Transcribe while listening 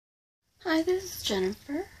Hi, this is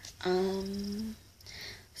Jennifer.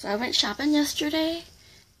 So I went shopping yesterday,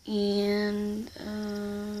 and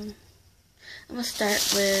I'm gonna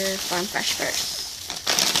start with Farm Fresh first.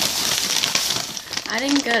 I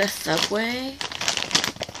didn't go to Subway,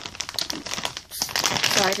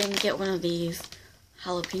 so I didn't get one of these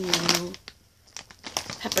jalapeno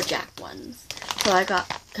pepper jack ones. So I got,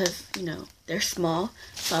 because, you know, they're small,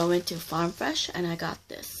 so I went to Farm Fresh and I got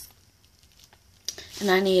this. And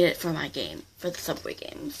I need it for my game, for the Subway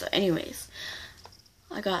game. So anyways,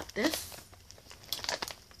 I got this.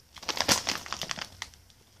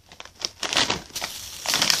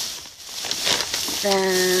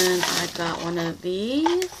 Then I got one of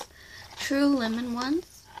these True Lemon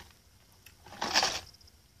ones.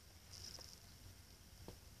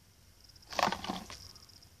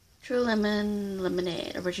 True Lemon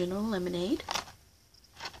Lemonade, original lemonade.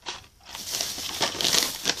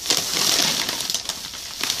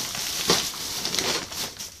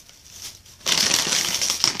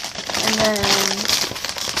 And then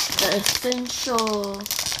the essential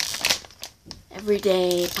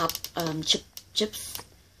everyday chips,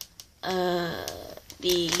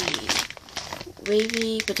 the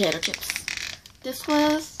wavy potato chips. This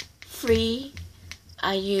was free.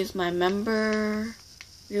 I used my member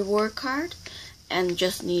reward card and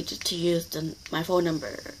just needed to use my phone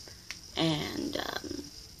number and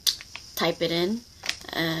type it in,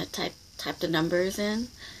 type the numbers in,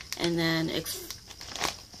 and then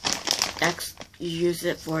you use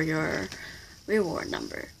it for your reward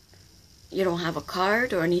number. You don't have a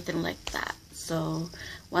card or anything like that. So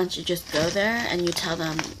once you just go there and you tell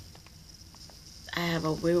them, I have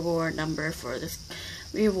a reward number for this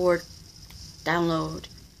reward digital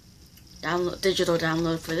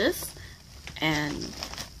download for this, and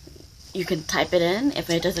you can type it in. If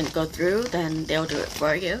it doesn't go through, then they'll do it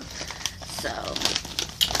for you. So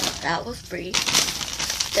that was free.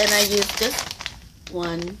 Then I used this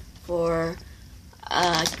one for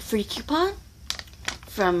a free coupon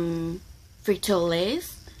from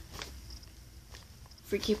Frito-Lay's.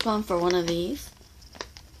 Free coupon for one of these.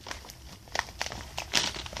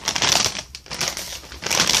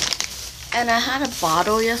 And I had a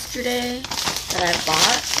bottle yesterday that I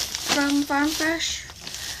bought from Farm Fresh,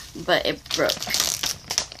 but it broke.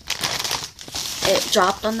 It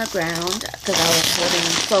dropped on the ground because I was holding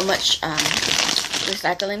so much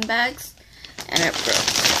recycling bags, and it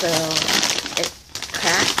broke. So it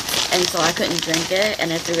cracked, and so I couldn't drink it,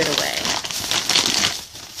 and I threw it away.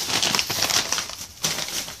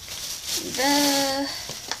 The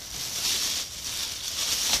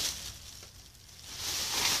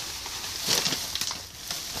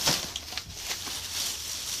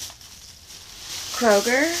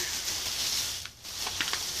Kroger,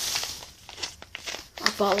 I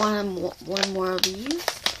bought one more of these.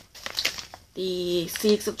 The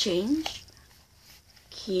Seeds of Change,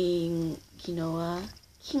 quinoa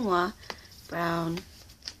brown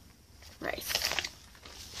rice.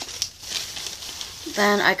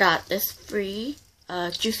 Then I got this free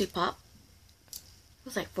Juicy Pop. It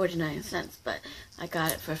was like 49 cents, but I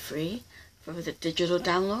got it for free for the digital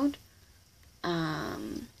download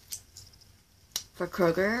for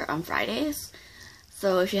Kroger on Fridays.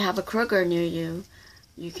 So if you have a Kroger near you,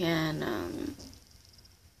 you can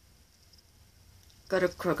go to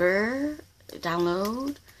Kroger,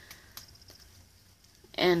 download,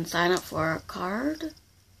 and sign up for a card.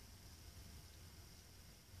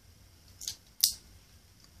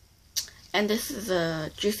 And this is a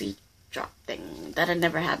juicy drop thing that I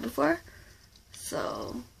never had before.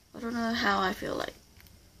 So I don't know how I feel like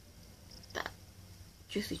that.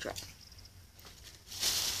 Juicy drop.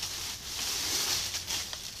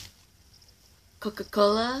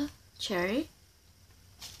 Coca-Cola cherry.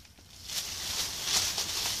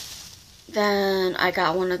 Then I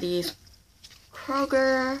got one of these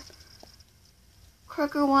Kroger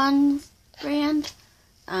ones brand.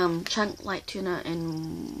 Chunk light tuna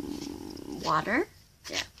in water.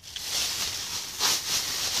 Yeah.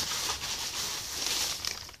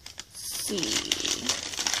 See.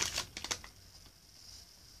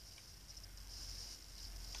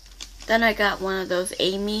 Then I got one of those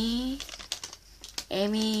Amy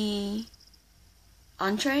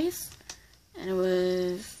entrees, and it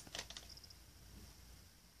was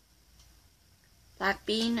black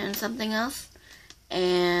bean and something else,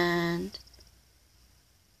 and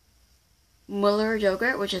Mueller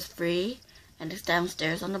yogurt, which is free, and it's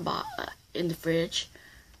downstairs on the in the fridge,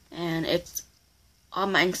 and it's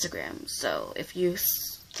on my Instagram. So if you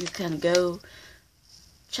can go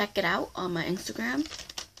check it out on my Instagram.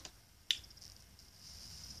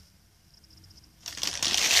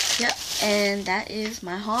 Yep, and that is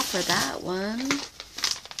my haul for that one.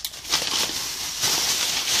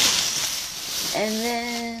 And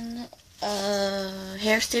then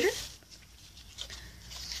Harris Teeter.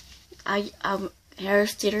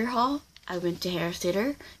 Harris Teeter haul. I went to Harris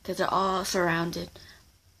Teeter because they're all surrounded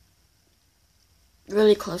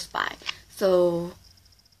really close by. So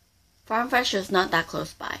Farm Fresh is not that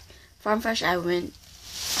close by. Farm Fresh, I went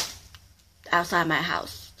outside my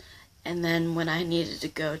house, and then when I needed to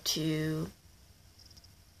go to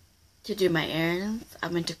do my errands, I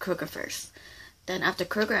went to Kroger first. Then after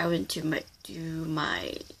Kroger, I went to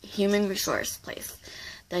my human resource place.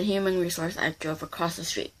 That human resource, I drove across the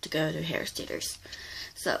street to go to Harris Teeter's.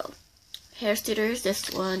 So Harris Teeter's, this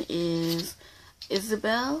one is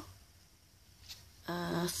Isabel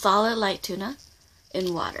solid light tuna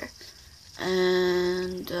in water,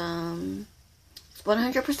 and it's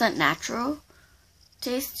 100% natural,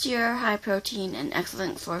 tastier, high protein, and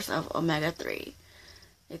excellent source of omega-3.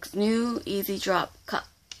 It's new easy drop cup.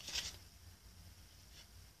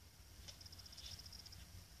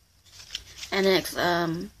 And it's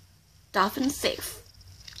dolphin safe.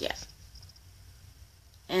 Yeah.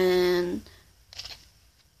 And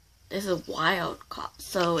this is wild caught,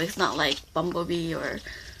 so it's not like bumblebee or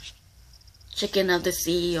chicken of the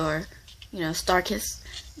sea or, Starkiss.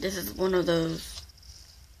 This is one of those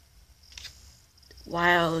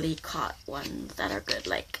wildly caught ones that are good,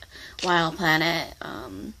 like Wild Planet,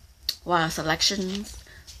 Wild Selections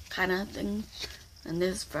kind of thing. And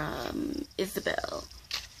this is from Isabel.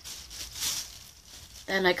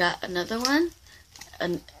 Then I got another one,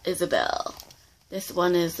 an Isabel. This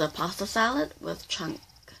one is a pasta salad with chunk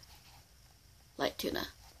light tuna.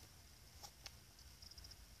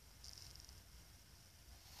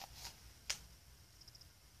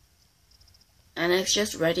 And it's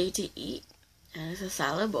just ready to eat. And it's a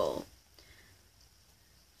salad bowl.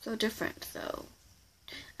 So different, so.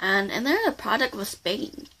 And they're a product with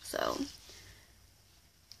Spain, so.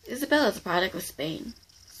 Isabel is a product with Spain.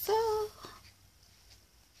 So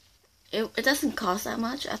it doesn't cost that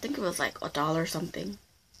much. I think it was like $1 something.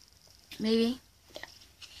 Maybe. Yeah.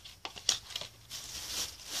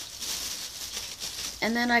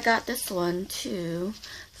 And then I got this one too.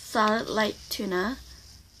 Solid light tuna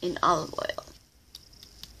in olive oil.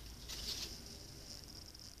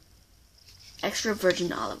 Extra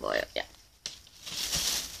virgin olive oil, yeah.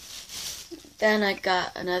 Then I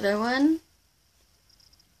got another one.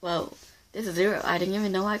 Whoa, this is Zero. I didn't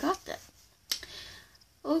even know I got that.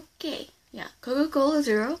 Okay, yeah, Coca-Cola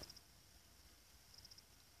Zero.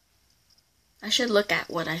 I should look at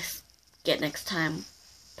what I get next time,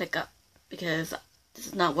 pick up, because this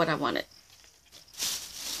is not what I wanted.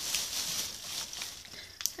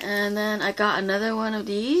 And then I got another one of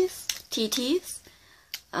these, TTs,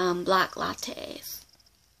 black lattes.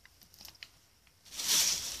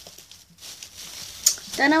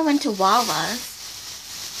 Then I went to Wawa's,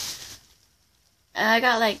 and I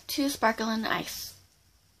got like 2 sparkling ice.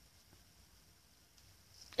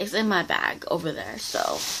 It's in my bag over there, so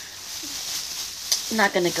I'm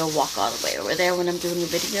not gonna go walk all the way over there when I'm doing a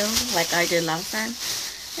video like I did last time.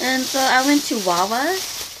 And so I went to Wawa's,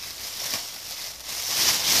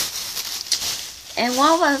 and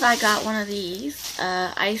Wawa's I got one of these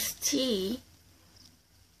iced tea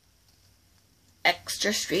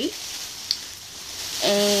extra street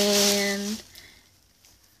and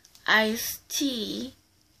iced tea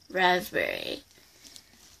raspberry.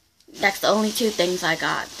 That's the only 2 things I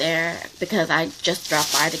got there because I just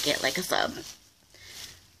dropped by to get like a sub.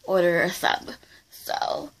 Order a sub.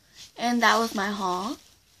 So, and that was my haul.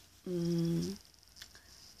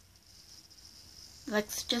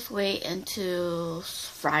 Let's just wait until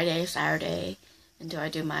Friday, Saturday until I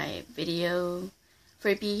do my video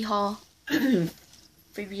freebie haul.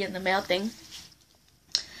 Freebie in the mail thing.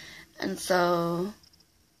 And so,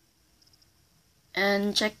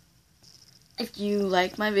 and check if you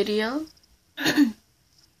like my video,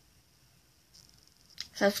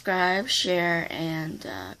 subscribe, share, and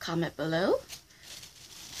comment below.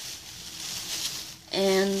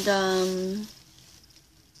 And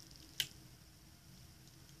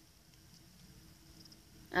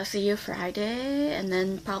I'll see you Friday, and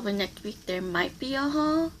then probably next week there might be a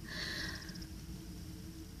haul,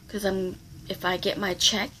 because if I get my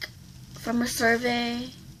check from a survey,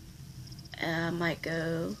 I might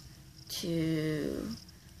go to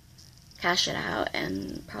cash it out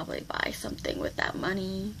and probably buy something with that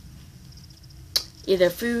money, either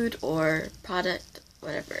food or product,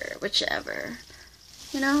 whatever, whichever,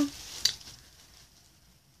 or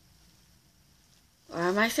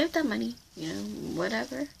I might save that money,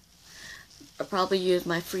 whatever. I'll probably use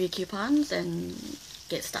my free coupons and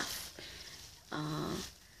get stuff.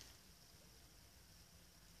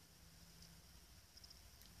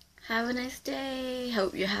 Have a nice day.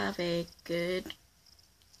 Hope you have a good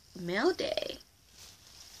mail day.